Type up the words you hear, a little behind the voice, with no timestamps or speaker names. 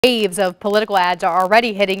Waves of political ads are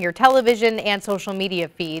already hitting your television and social media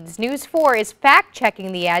feeds. News 4 is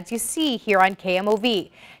fact-checking the ads you see here on KMOV.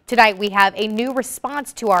 Tonight we have a new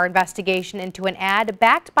response to our investigation into an ad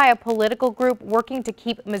backed by a political group working to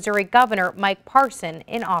keep Missouri Governor Mike Parson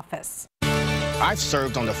in office. I've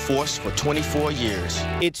served on the force for 24 years.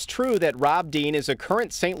 It's true that Rob Dean is a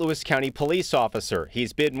current St. Louis County police officer.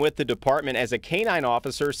 He's been with the department as a canine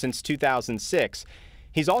officer since 2006.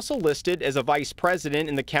 He's also listed as a vice president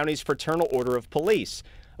in the county's Fraternal Order of Police.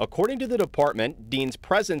 According to the department, Dean's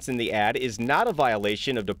presence in the ad is not a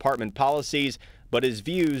violation of department policies, but his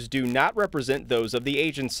views do not represent those of the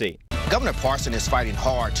agency. Governor Parson is fighting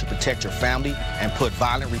hard to protect your family and put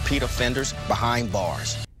violent repeat offenders behind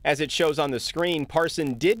bars. As it shows on the screen,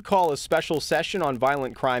 Parson did call a special session on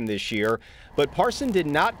violent crime this year, but Parson did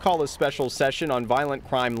not call a special session on violent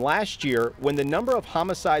crime last year when the number of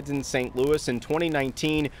homicides in St. Louis in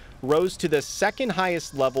 2019 rose to the second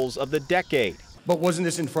highest levels of the decade. But wasn't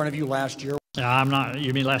this in front of you last year? I'm not,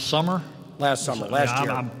 you mean last summer? Last summer, last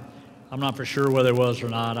year. I'm not for sure whether it was or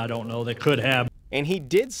not. I don't know. They could have. And he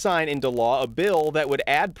did sign into law a bill that would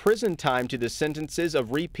add prison time to the sentences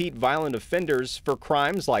of repeat violent offenders for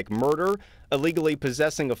crimes like murder, illegally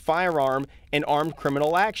possessing a firearm, and armed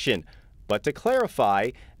criminal action. But to clarify,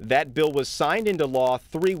 that bill was signed into law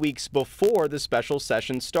 3 weeks before the special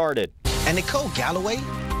session started. And Nicole Galloway,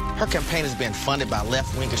 her campaign has been funded by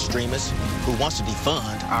left-wing extremists who wants to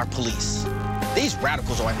defund our police. These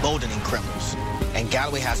radicals are emboldening criminals, and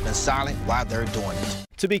Galloway has been silent while they're doing it.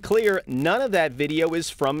 To be clear, none of that video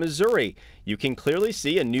is from Missouri. You can clearly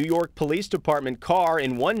see a New York Police Department car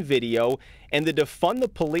in one video and the Defund the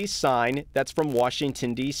Police sign that's from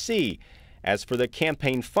Washington, D.C. As for the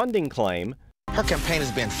campaign funding claim, her campaign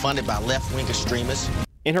has been funded by left-wing extremists.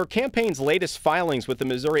 In her campaign's latest filings with the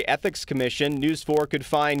Missouri Ethics Commission, News 4 could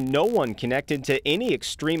find no one connected to any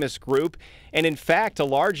extremist group, and in fact, a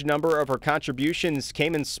large number of her contributions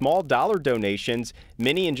came in small dollar donations,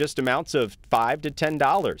 many in just amounts of $5 to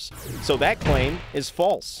 $10. So that claim is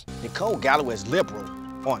false. Nicole Galloway is liberal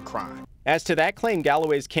on crime. As to that claim,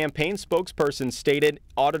 Galloway's campaign spokesperson stated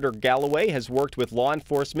Auditor Galloway has worked with law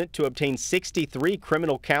enforcement to obtain 63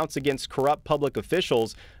 criminal counts against corrupt public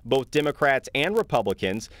officials, both Democrats and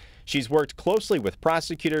Republicans. She's worked closely with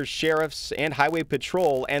prosecutors, sheriffs, and Highway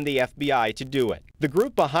Patrol and the FBI to do it. The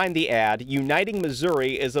group behind the ad, Uniting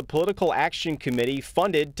Missouri, is a political action committee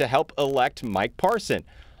funded to help elect Mike Parson.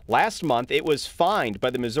 Last month, it was fined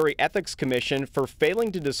by the Missouri Ethics Commission for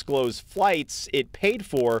failing to disclose flights it paid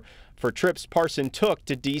for trips Parson took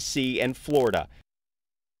to D.C. and Florida.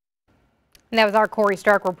 And that was our Corey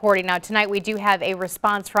Stark reporting. Now, tonight we do have a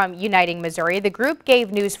response from Uniting Missouri. The group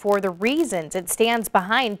gave News 4 the reasons it stands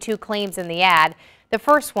behind two claims in the ad. The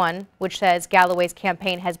first one, which says Galloway's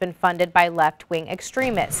campaign has been funded by left-wing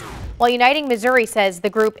extremists. While Uniting Missouri says the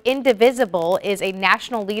group Indivisible is a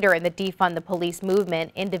national leader in the Defund the Police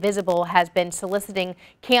movement, Indivisible has been soliciting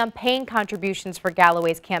campaign contributions for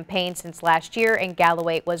Galloway's campaign since last year, and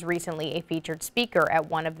Galloway was recently a featured speaker at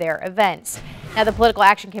one of their events. Now, the Political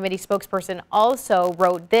Action Committee spokesperson also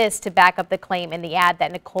wrote this to back up the claim in the ad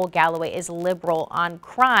that Nicole Galloway is liberal on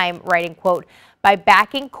crime, writing, quote, "By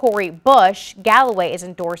backing Cori Bush, Galloway is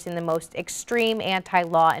endorsing the most extreme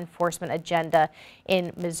anti-law enforcement agenda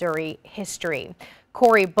in Missouri history."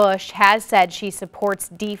 Cori Bush has said she supports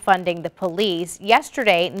defunding the police.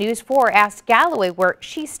 Yesterday, News 4 asked Galloway where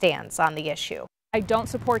she stands on the issue. I don't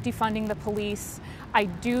support defunding the police. I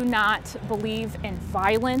do not believe in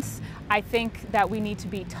violence. I think that we need to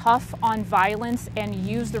be tough on violence and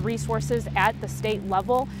use the resources at the state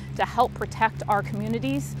level to help protect our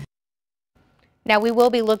communities. Now, we will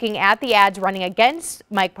be looking at the ads running against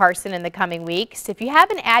Mike Parson in the coming weeks. If you have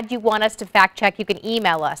an ad you want us to fact check, you can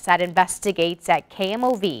email us at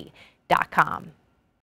investigates@kmov.com.